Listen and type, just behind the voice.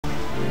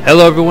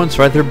Hello everyone, it's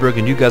Right There Brook,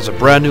 and you guys a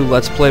brand new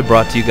Let's Play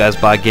brought to you guys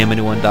by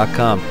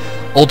GameAnyone.com.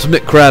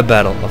 Ultimate Crab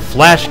Battle, a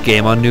Flash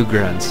game on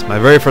Newgrounds. My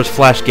very first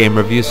Flash game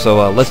review,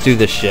 so let's do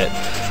this shit.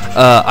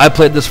 I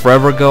played this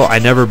forever ago, I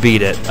never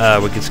beat it.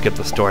 We can skip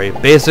the story.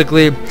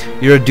 Basically,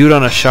 you're a dude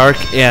on a shark,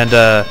 and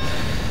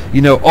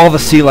you know, all the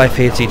sea life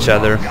hates each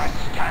other.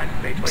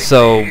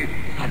 So,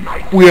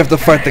 we have to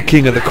fight the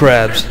king of the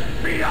crabs.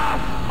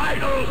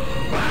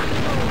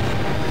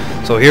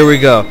 So here we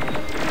go.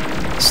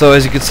 So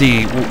as you can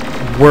see,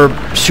 we're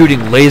shooting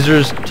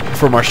lasers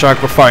from our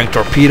shark. We're firing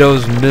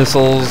torpedoes,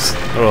 missiles.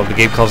 I don't know if the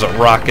game calls it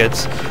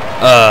rockets.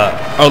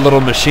 Our little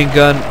machine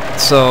gun.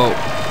 So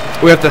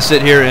we have to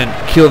sit here and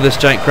kill this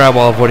giant crab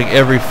while avoiding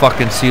every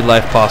fucking sea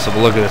life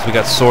possible. Look at this. We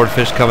got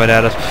swordfish coming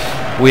at us.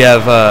 We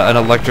have an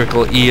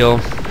electrical eel.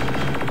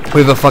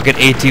 We have a fucking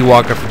AT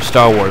Walker from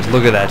Star Wars.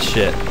 Look at that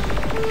shit.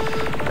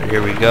 Right,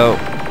 here we go.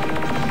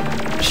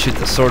 Shoot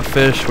the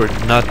swordfish. We're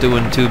not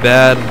doing too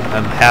bad.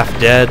 I'm half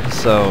dead,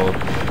 so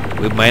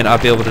we might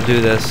not be able to do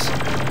this.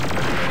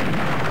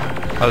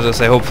 I was gonna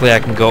say, hopefully I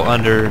can go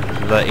under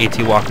the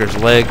AT Walker's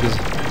legs.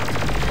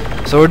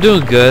 So we're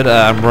doing good.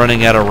 I'm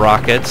running out of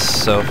rockets,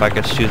 so if I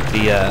could shoot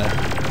the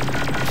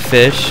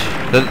fish.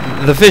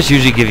 The fish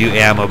usually give you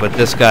ammo, but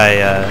this guy,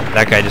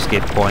 that guy just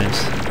gave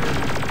points.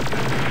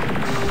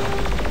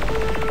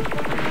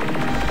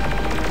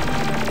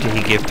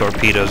 He gave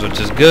torpedoes, which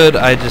is good.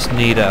 I just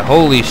need a...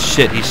 Holy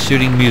shit, he's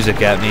shooting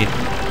music at me.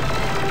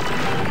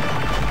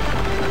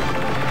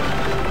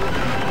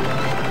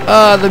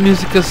 The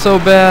music is so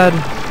bad.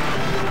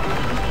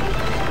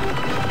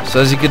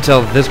 So as you can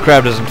tell, this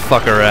crab doesn't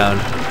fuck around.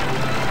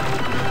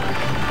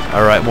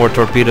 Alright, more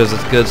torpedoes,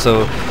 that's good.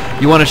 So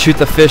you want to shoot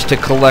the fish to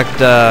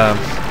collect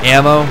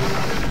ammo.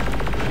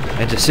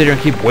 And just sit here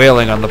and keep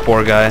wailing on the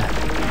poor guy.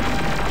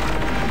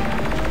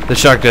 The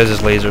shark does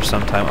his laser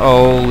sometime.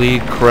 Holy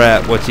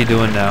crap, what's he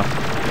doing now?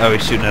 Oh,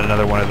 he's shooting at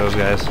another one of those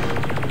guys.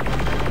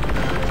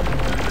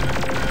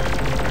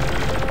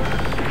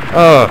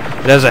 Oh,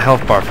 it has a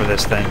health bar for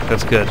this thing.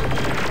 That's good.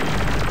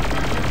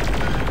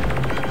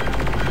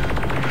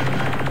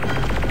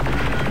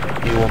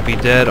 He won't be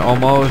dead,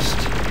 almost.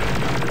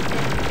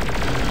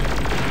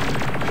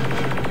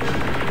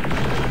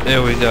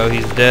 There we go,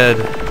 he's dead.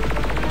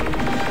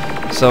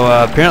 So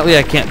apparently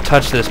I can't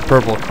touch this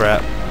purple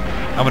crap.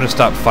 I'm going to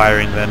stop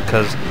firing then,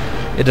 because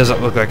it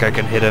doesn't look like I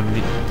can hit him,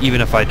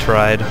 even if I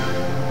tried.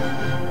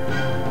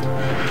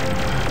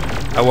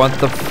 I want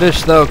the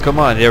fish, though. Come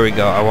on. There we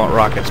go. I want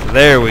rockets.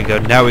 There we go.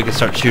 Now we can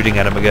start shooting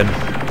at him again.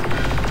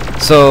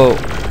 So,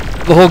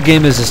 the whole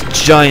game is this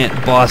giant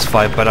boss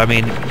fight, but I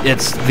mean,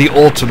 it's the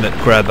ultimate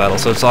crab battle,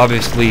 so it's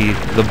obviously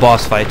the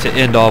boss fight to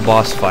end all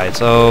boss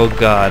fights. Oh,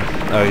 God.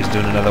 Oh, he's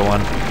doing another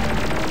one.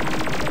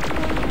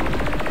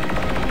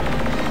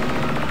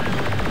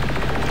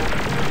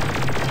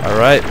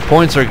 Alright,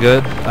 points are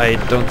good. I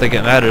don't think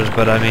it matters,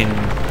 but I mean,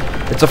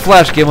 it's a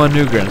Flash game on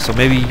Newgrounds, so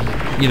maybe,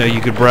 you know, you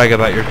could brag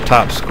about your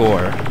top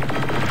score.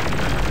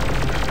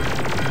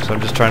 So I'm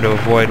just trying to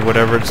avoid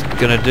whatever it's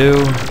gonna do.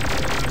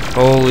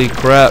 Holy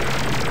crap.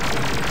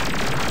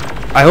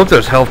 I hope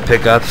there's health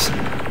pickups.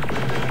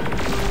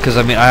 Because,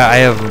 I mean, I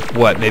have,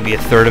 what, maybe a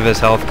third of his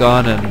health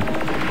gone, and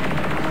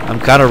I'm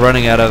kind of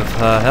running out of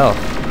health.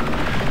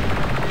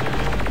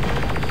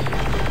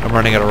 I'm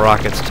running out of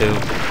rockets, too.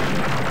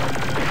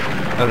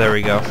 Oh, there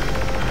we go.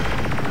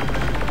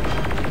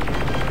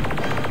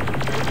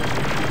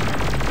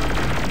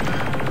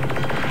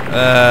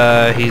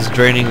 He's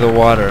draining the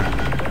water.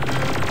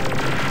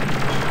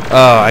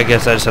 Oh, I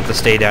guess I just have to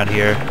stay down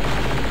here.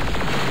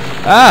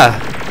 Ah!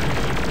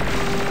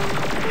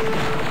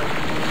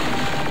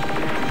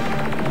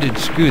 Dude,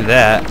 screw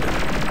that.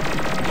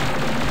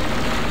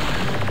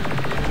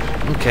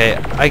 Okay,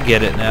 I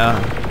get it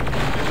now.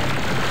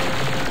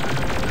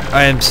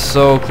 I am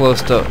so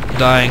close to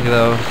dying,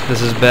 though.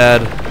 This is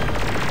bad.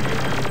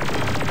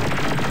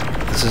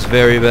 This is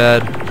very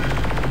bad.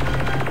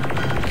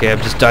 Okay, I'm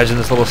just dodging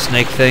this little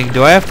snake thing.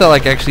 Do I have to,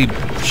 like, actually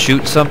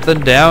shoot something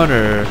down,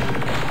 or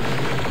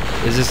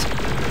is this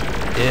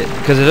it?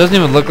 Because it doesn't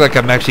even look like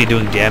I'm actually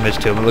doing damage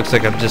to him. It looks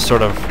like I'm just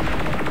sort of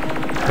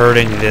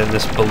hurting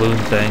this balloon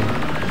thing.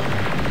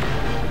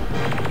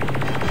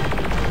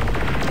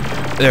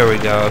 There we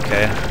go,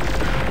 okay.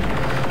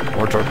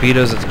 More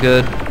torpedoes, it's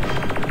good.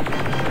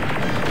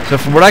 So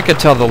from what I could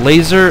tell, the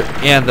laser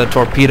and the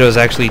torpedoes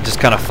actually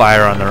just kind of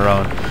fire on their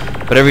own.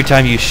 But every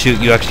time you shoot,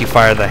 you actually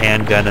fire the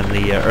handgun and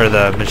the or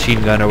the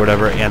machine gun or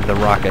whatever, and the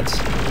rockets.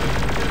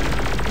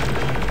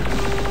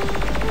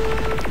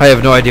 I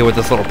have no idea what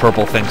this little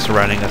purple thing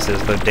surrounding us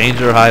is. The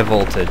danger high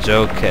voltage.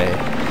 Okay.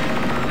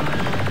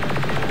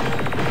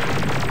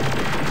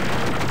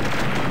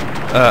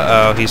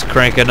 Uh-oh, he's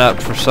cranking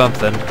up for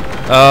something.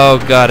 Oh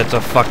God, it's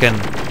a fucking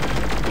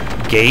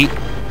gate.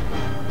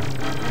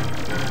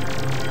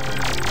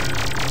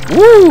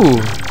 Woo!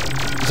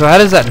 So how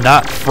does that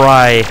not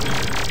fry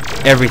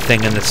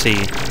everything in the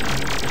sea?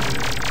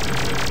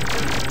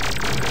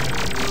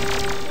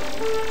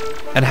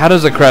 And how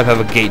does a crab have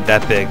a gate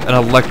that big? An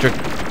electric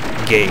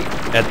gate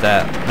at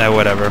that.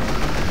 Whatever.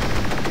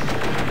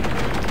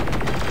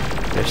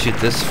 I shoot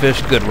this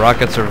fish? Good.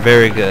 Rockets are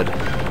very good.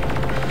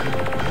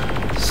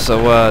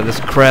 So this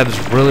crab's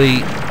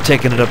really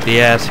taking it up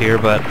the ass here,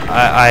 but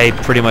I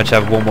pretty much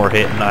have one more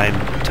hit and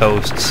I'm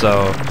toast,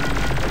 so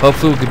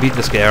hopefully we can beat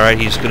this guy. Alright,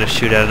 he's gonna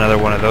shoot at another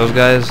one of those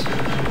guys.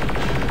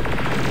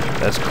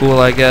 That's cool,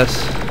 I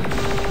guess.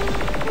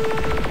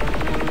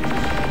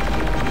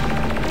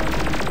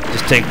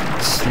 Just take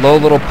slow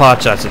little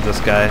pot shots at this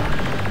guy.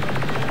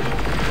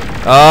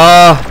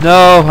 Oh,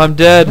 no, I'm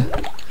dead.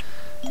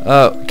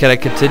 Can I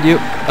continue?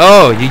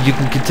 Oh, you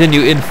can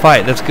continue in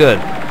fight. That's good.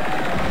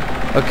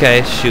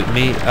 Okay, shoot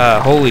me.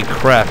 Holy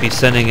crap, he's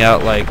sending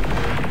out like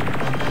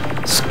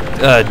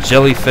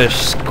jellyfish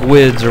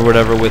squids or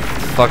whatever with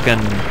fucking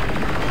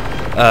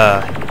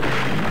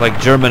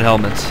like German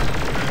helmets.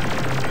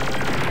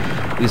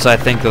 At least I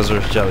think those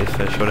are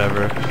jellyfish,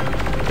 whatever.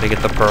 Did I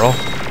get the pearl?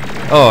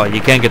 Oh,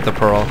 you can't get the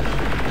pearl.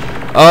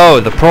 Oh,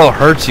 the pearl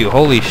hurts you.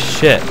 Holy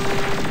shit.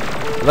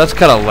 Well, that's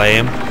kind of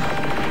lame.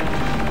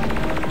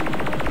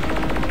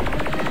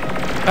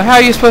 How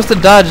are you supposed to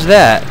dodge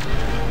that?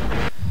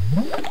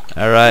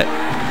 Alright.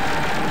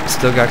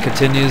 Still got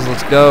continues.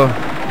 Let's go.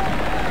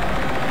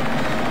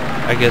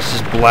 I guess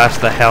just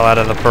blast the hell out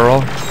of the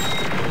pearl.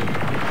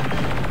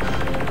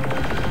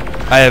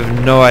 I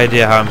have no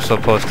idea how I'm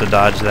supposed to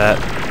dodge that.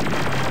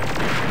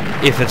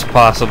 If it's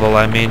possible,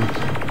 I mean.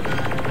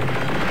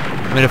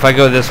 If I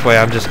go this way,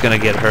 I'm just gonna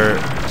get hurt.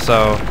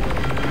 So,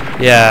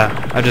 yeah,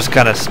 I'm just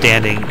kind of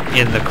standing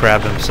in the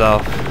crab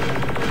himself.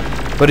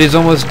 But he's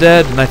almost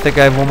dead, and I think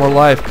I have one more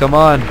life. Come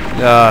on.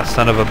 Ah,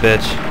 son of a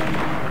bitch.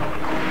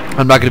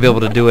 I'm not gonna be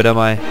able to do it, am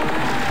I?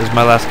 This is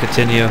my last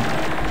continue.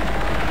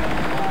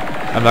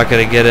 I'm not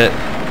gonna get it.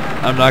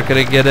 I'm not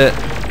gonna get it.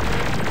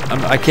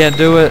 I can't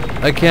do it.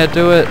 I can't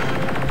do it.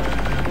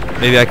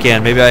 Maybe I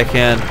can. Maybe I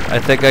can. I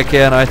think I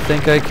can. I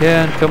think I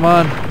can. Come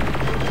on.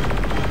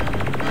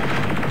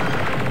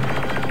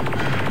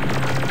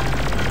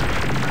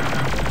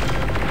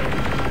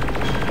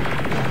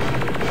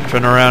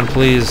 Turn around,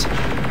 please.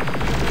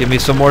 Give me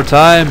some more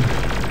time.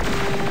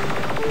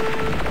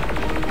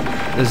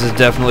 This is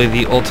definitely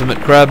the ultimate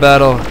crab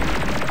battle.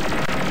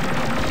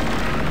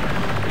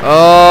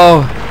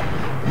 Oh,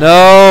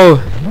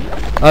 no.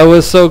 I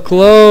was so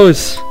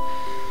close.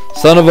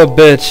 Son of a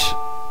bitch.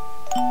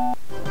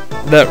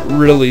 That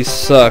really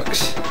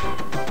sucks.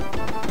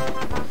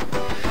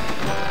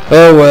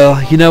 Oh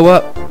well, you know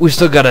what? We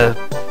still got a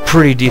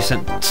pretty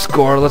decent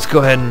score. Let's go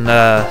ahead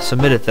and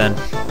submit it then.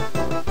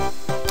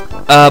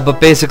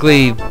 But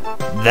basically,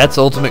 that's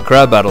Ultimate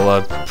Crab Battle,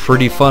 a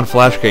pretty fun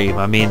Flash game.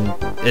 I mean,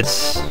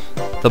 it's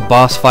the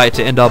boss fight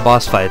to end all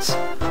boss fights.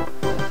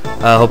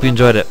 Hope you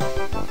enjoyed it.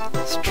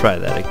 Let's try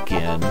that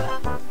again.